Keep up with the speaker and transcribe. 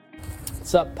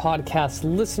What's up, podcast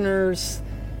listeners?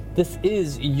 This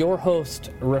is your host,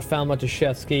 Rafal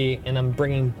Matuszewski, and I'm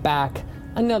bringing back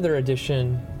another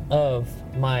edition of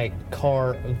my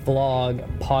car vlog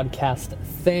podcast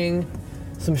thing.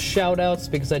 Some shout outs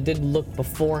because I did look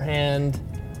beforehand.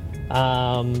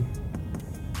 Number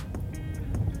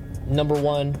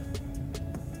one,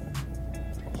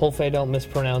 hopefully I don't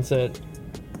mispronounce it.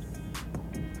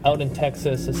 Out in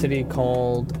Texas, a city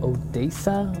called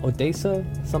Odessa,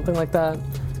 something like that.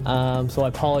 So I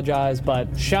apologize,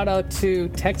 but shout out to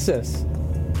Texas.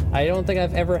 I don't think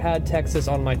I've ever had Texas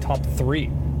on my top 3,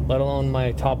 let alone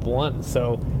my top 1.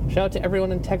 So shout out to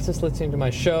everyone in Texas listening to my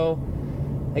show.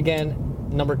 Again,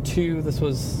 number 2, this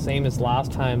was same as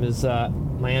last time, is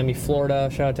Miami, Florida.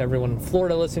 Shout out to everyone in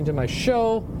Florida listening to my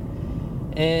show.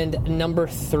 And number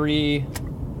 3,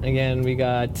 again, we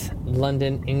got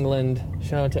London, England.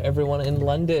 Shout out to everyone in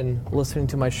London listening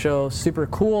to my show. Super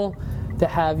cool to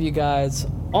have you guys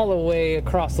all the way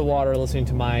across the water listening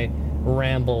to my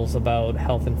rambles about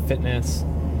health and fitness.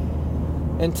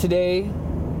 And today,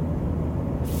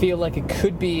 I feel like it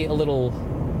could be a little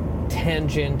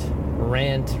tangent,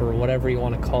 rant, or whatever you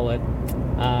want to call it,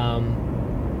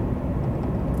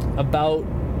 about,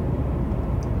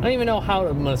 I don't even know how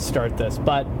I'm going to start this,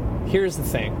 but here's the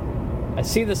thing. I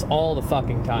see this all the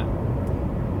fucking time.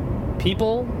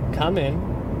 People come in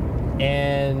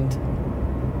and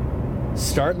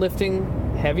start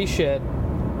lifting heavy shit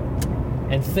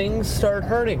and things start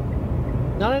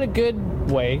hurting. Not in a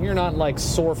good way. You're not like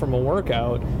sore from a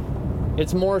workout.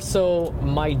 It's more so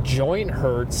my joint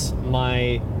hurts,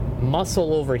 my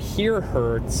muscle over here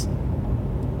hurts.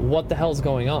 What the hell's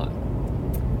going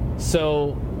on?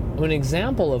 So an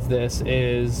example of this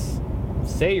is,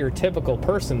 say your typical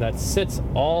person that sits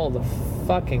all the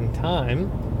fucking time,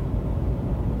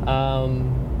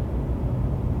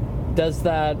 does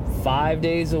that 5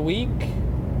 days a week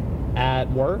at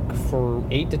work for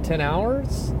 8 to 10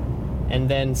 hours and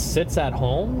then sits at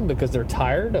home because they're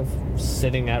tired of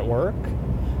sitting at work,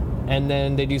 and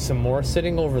then they do some more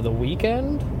sitting over the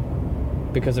weekend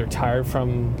because they're tired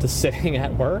from the sitting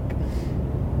at work,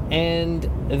 and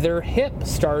their hip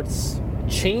starts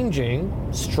changing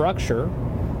structure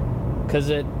because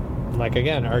it, like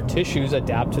again, our tissues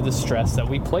adapt to the stress that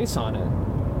we place on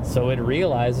it. So it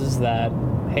realizes that,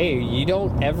 hey, you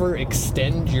don't ever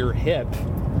extend your hip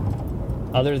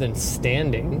other than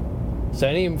standing. So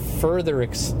any further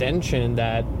extension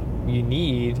that you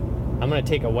need, I'm going to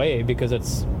take away because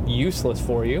it's useless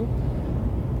for you.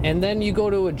 And then you go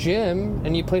to a gym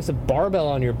and you place a barbell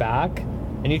on your back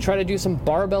and you try to do some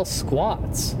barbell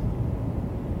squats.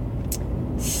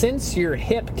 Since your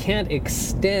hip can't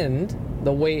extend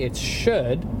the way it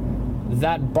should,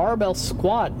 that barbell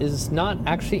squat is not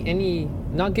actually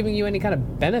not giving you any kind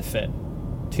of benefit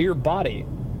to your body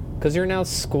because you're now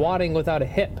squatting without a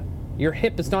hip. Your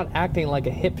hip is not acting like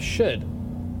a hip should.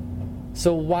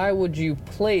 So why would you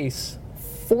place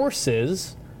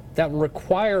forces that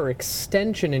require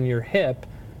extension in your hip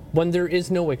when there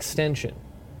is no extension?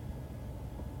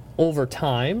 Over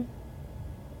time,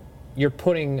 you're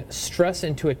putting stress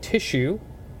into a tissue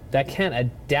that can't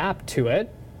adapt to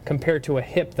it compared to a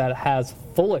hip that has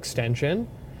full extension.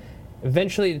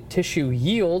 Eventually the tissue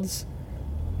yields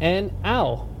and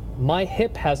ow, my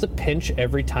hip has a pinch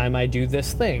every time I do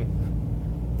this thing.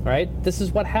 Right? This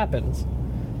is what happens.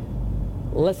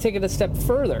 Let's take it a step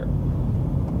further.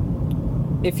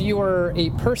 If you are a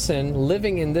person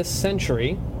living in this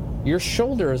century, your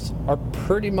shoulders are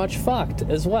pretty much fucked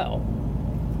as well.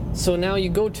 So now you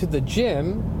go to the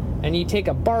gym and you take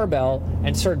a barbell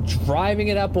and start driving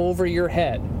it up over your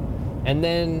head. And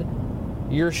then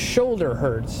your shoulder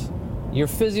hurts. Your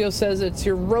physio says it's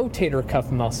your rotator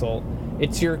cuff muscle.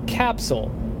 It's your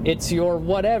capsule. It's your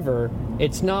whatever.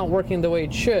 It's not working the way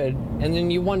it should. And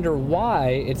then you wonder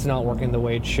why it's not working the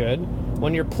way it should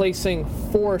when you're placing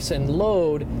force and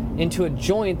load into a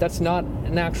joint that's not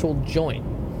an actual joint.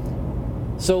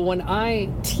 So when I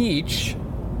teach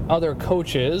other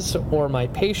coaches or my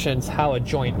patients how a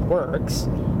joint works,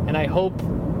 and I hope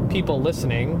people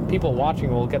listening, people watching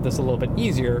will get this a little bit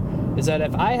easier, is that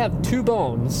if I have 2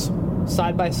 bones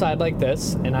side by side like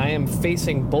this, and I am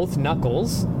facing both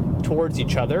knuckles towards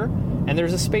each other, and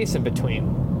there's a space in between.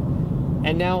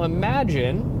 And now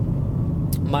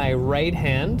imagine my right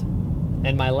hand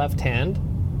and my left hand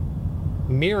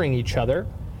mirroring each other,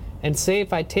 and say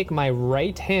if I take my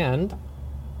right hand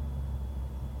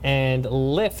and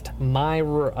lift my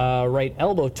right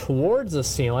elbow towards the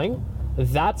ceiling,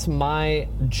 that's my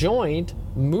joint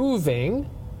moving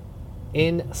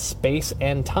in space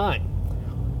and time.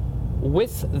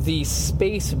 With the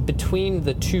space between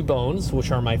the 2 bones,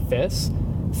 which are my fists,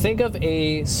 think of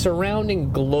a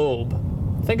surrounding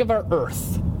globe. Think of our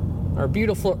Earth, our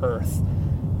beautiful Earth,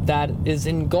 that is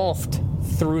engulfed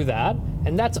through that,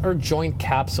 and that's our joint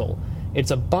capsule.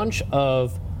 It's a bunch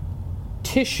of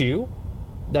tissue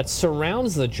that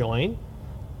surrounds the joint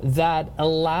that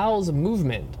allows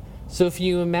movement. So if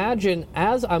you imagine,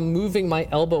 as I'm moving my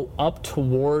elbow up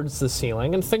towards the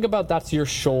ceiling, and think about that's your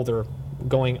shoulder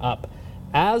going up.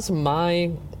 As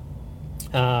my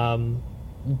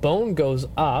bone goes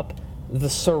up, the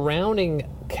surrounding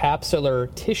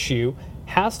capsular tissue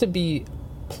has to be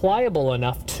pliable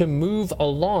enough to move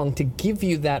along to give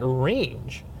you that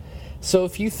range. So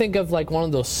if you think of like one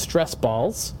of those stress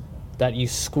balls that you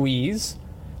squeeze,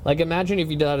 like imagine if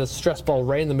you had a stress ball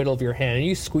right in the middle of your hand and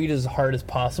you squeeze as hard as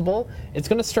possible, it's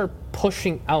going to start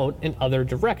pushing out in other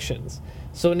directions.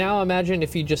 So now imagine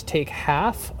if you just take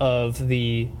half of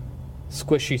the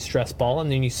squishy stress ball and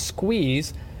then you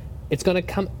squeeze, it's going to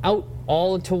come out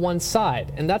all into one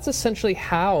side. And that's essentially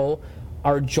how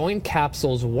our joint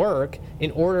capsules work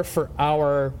in order for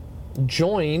our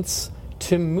joints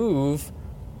to move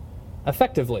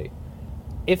effectively.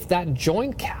 If that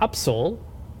joint capsule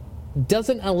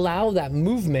doesn't allow that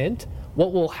movement,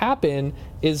 what will happen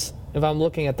is, if I'm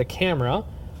looking at the camera,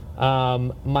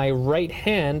 my right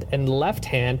hand and left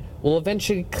hand will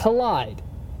eventually collide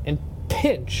and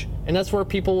pinch. And that's where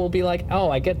people will be like, oh,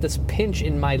 I get this pinch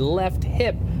in my left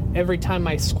hip every time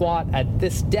I squat at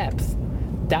this depth.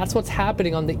 That's what's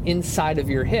happening on the inside of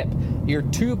your hip. Your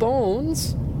two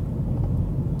bones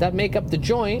that make up the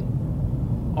joint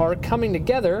are coming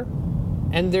together,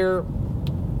 and they're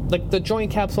like, the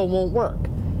joint capsule won't work.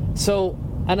 So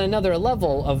at another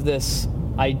level of this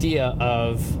idea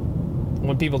of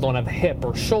when people don't have a hip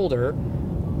or shoulder,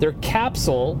 their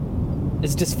capsule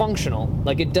is dysfunctional.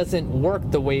 Like, it doesn't work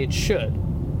the way it should.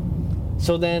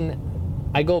 So then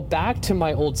I go back to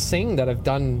my old saying that I've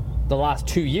done the last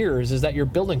 2 years, is that you're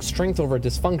building strength over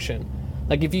dysfunction.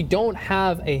 Like, if you don't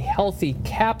have a healthy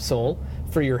capsule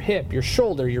for your hip, your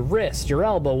shoulder, your wrist, your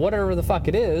elbow, whatever the fuck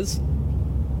it is,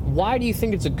 why do you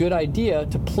think it's a good idea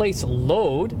to place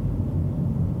load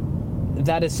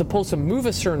that is supposed to move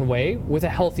a certain way with a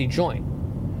healthy joint?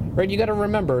 Right? You got to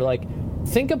remember, like,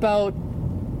 think about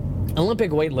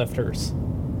Olympic weightlifters.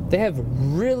 They have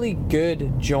really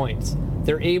good joints.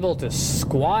 They're able to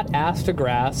squat ass to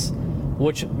grass,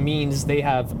 which means they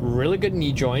have really good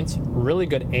knee joints, really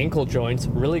good ankle joints,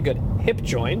 really good hip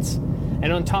joints,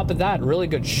 and on top of that, really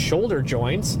good shoulder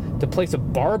joints to place a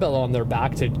barbell on their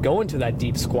back to go into that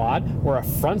deep squat or a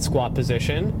front squat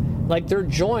position. Like, their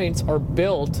joints are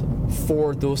built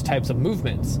for those types of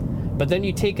movements. But then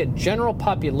you take a general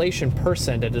population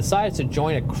person that decides to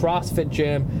join a CrossFit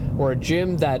gym, or a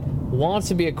gym that wants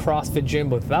to be a CrossFit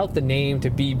gym without the name to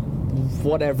be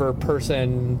whatever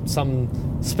person, some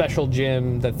special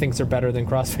gym that thinks they're better than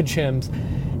CrossFit gyms,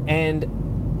 and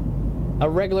a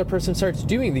regular person starts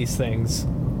doing these things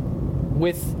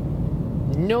with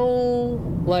no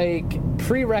like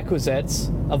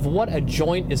prerequisites of what a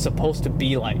joint is supposed to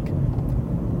be like.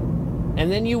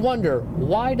 And then you wonder,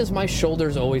 why does my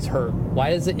shoulders always hurt? Why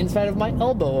does the inside of my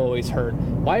elbow always hurt?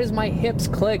 Why does my hips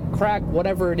click, crack,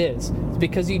 whatever it is? It's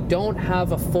because you don't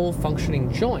have a full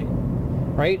functioning joint,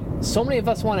 right? So many of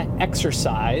us want to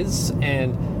exercise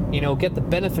and, you know, get the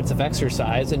benefits of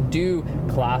exercise and do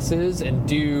classes and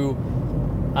do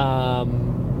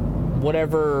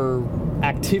whatever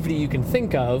activity you can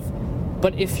think of.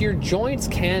 But if your joints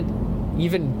can't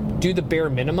even do the bare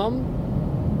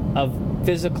minimum of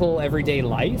physical everyday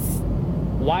life,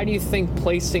 why do you think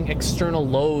placing external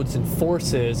loads and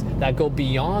forces that go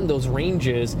beyond those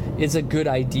ranges is a good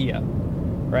idea,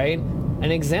 right?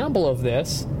 An example of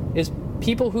this is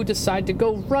people who decide to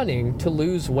go running to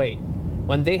lose weight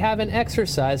when they haven't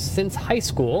exercised since high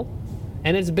school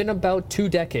and it's been about 2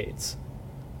 decades.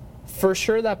 For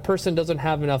sure, that person doesn't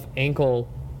have enough ankle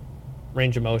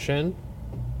range of motion,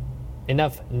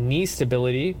 enough knee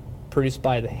stability produced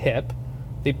by the hip.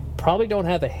 They probably don't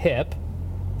have a hip.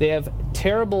 They have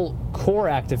terrible core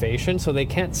activation, so they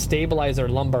can't stabilize their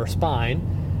lumbar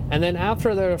spine. And then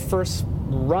after their first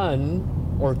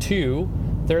run or two,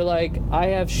 they're like, I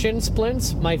have shin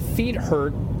splints, my feet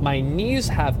hurt, my knees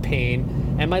have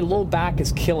pain, and my low back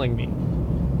is killing me.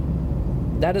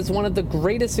 That is one of the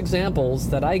greatest examples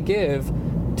that I give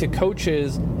to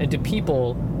coaches and to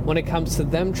people when it comes to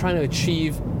them trying to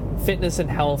achieve fitness and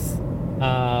health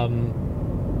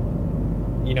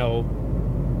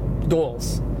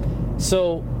goals.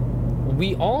 So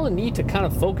we all need to kind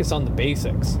of focus on the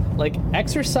basics. Like,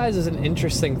 exercise is an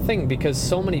interesting thing because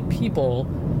so many people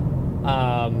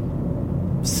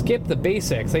skip the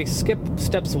basics. They skip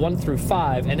steps 1 through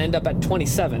 5 and end up at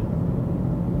 27.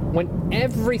 when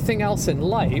everything else in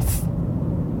life,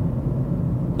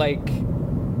 like,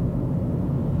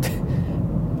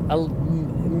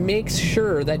 makes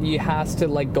sure that you has to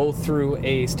like go through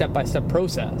a step-by-step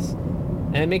process.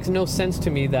 And it makes no sense to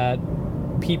me that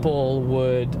people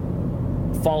would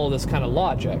follow this kind of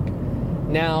logic.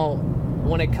 Now,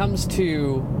 when it comes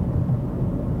to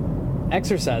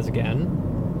exercise again,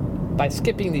 by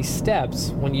skipping these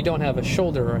steps when you don't have a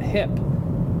shoulder or a hip,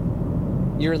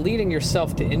 you're leading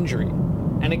yourself to injury.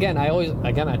 And again,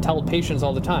 I tell patients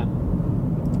all the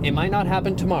time, it might not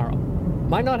happen tomorrow,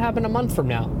 might not happen a month from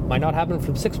now, might not happen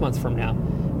from 6 months from now,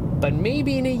 but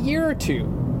maybe in a year or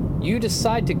two, you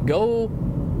decide to go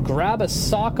grab a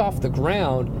sock off the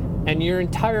ground and your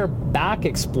entire back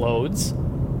explodes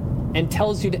and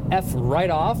tells you to F right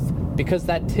off because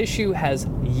that tissue has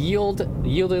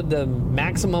yielded the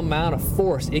maximum amount of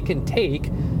force it can take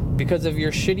because of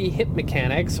your shitty hip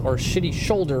mechanics or shitty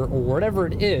shoulder or whatever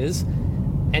it is,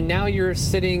 and now you're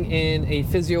sitting in a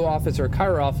physio office or a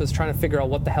chiro office trying to figure out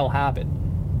what the hell happened,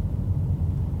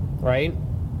 right?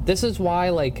 This is why,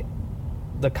 like,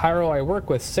 the chiro I work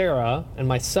with, Sarah, and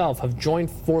myself have joined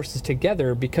forces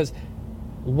together, because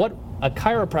what a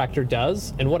chiropractor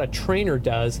does and what a trainer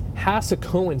does has to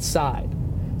coincide.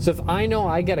 So if I know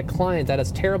I get a client that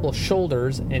has terrible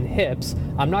shoulders and hips,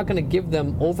 I'm not going to give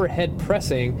them overhead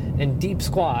pressing and deep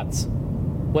squats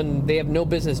when they have no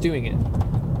business doing it,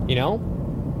 you know?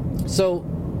 So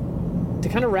to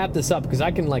kind of wrap this up, because I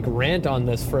can like rant on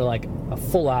this for like a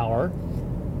full hour,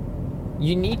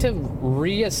 you need to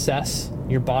reassess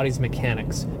your body's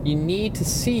mechanics. You need to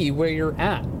see where you're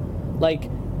at. Like,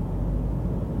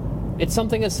 it's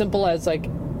something as simple as like,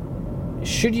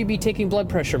 should you be taking blood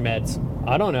pressure meds?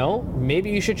 I don't know.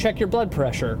 Maybe you should check your blood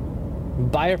pressure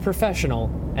by a professional,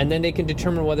 and then they can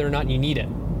determine whether or not you need it.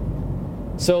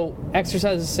 So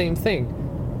exercise is the same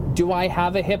thing. Do I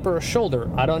have a hip or a shoulder?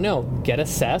 I don't know. Get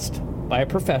assessed by a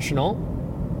professional,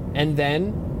 and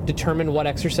then determine what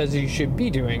exercises you should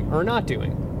be doing or not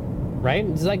doing, right?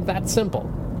 It's like that simple.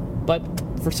 But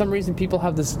for some reason, people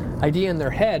have this idea in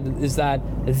their head is that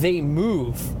they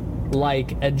move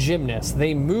like a gymnast.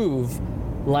 They move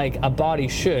like a body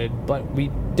should, but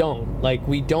we don't. Like,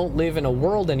 we don't live in a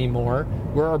world anymore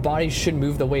where our bodies should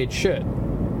move the way it should.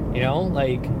 You know,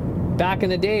 like back in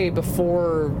the day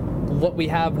before what we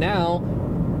have now,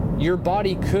 your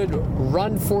body could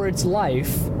run for its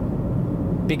life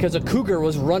because a cougar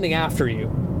was running after you.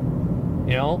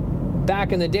 You know,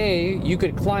 back in the day, you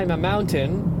could climb a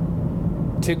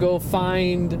mountain to go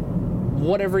find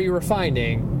whatever you were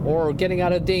finding, or getting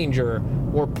out of danger,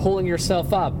 or pulling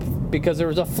yourself up because there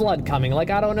was a flood coming. Like,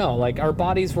 I don't know, like our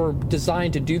bodies were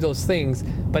designed to do those things,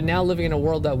 but now living in a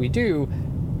world that we do,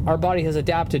 our body has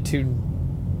adapted to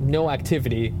no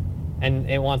activity and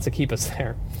it wants to keep us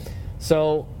there.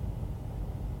 So,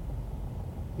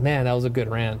 man, that was a good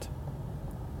rant.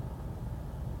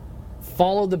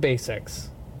 Follow the basics.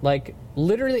 Like,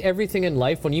 literally everything in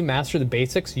life, when you master the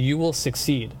basics, you will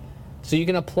succeed. So you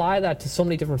can apply that to so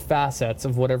many different facets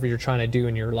of whatever you're trying to do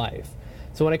in your life.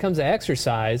 So when it comes to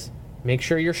exercise, make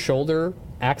sure your shoulder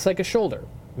acts like a shoulder.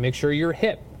 Make sure your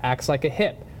hip acts like a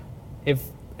hip.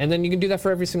 And then you can do that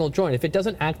for every single joint. If it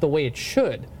doesn't act the way it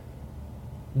should,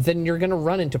 then you're going to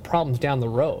run into problems down the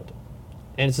road.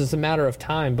 And it's just a matter of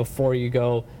time before you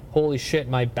go, holy shit,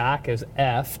 my back is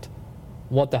effed.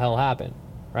 What the hell happened,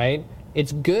 right?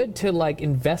 It's good to like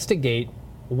investigate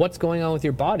what's going on with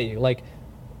your body. Like,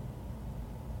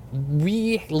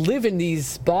 we live in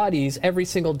these bodies every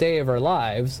single day of our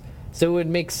lives, so it would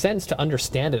make sense to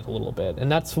understand it a little bit. And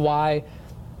that's why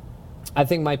I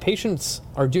think my patients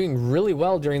are doing really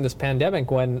well during this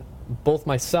pandemic, when both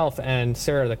myself and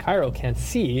Sarah the chiro can't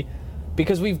see,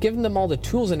 because we've given them all the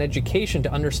tools and education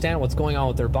to understand what's going on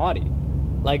with their body.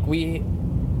 Like, we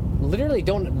literally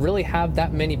don't really have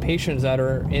that many patients that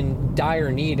are in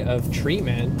dire need of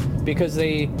treatment because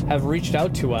they have reached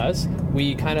out to us.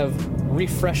 We kind of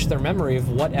refresh their memory of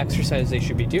what exercise they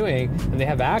should be doing, and they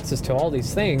have access to all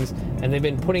these things, and they've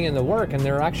been putting in the work, and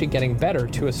they're actually getting better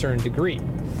to a certain degree.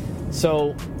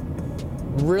 So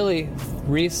really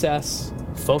reassess,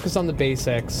 focus on the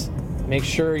basics, make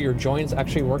sure your joints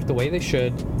actually work the way they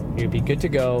should. You'll be good to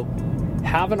go.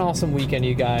 Have an awesome weekend,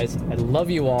 you guys. I love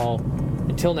you all.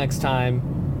 Until next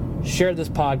time, share this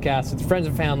podcast with friends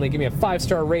and family. Give me a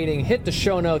 5-star rating. Hit the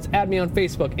show notes. Add me on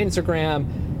Facebook, Instagram.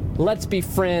 Let's be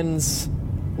friends.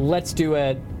 Let's do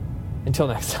it. Until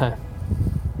next time.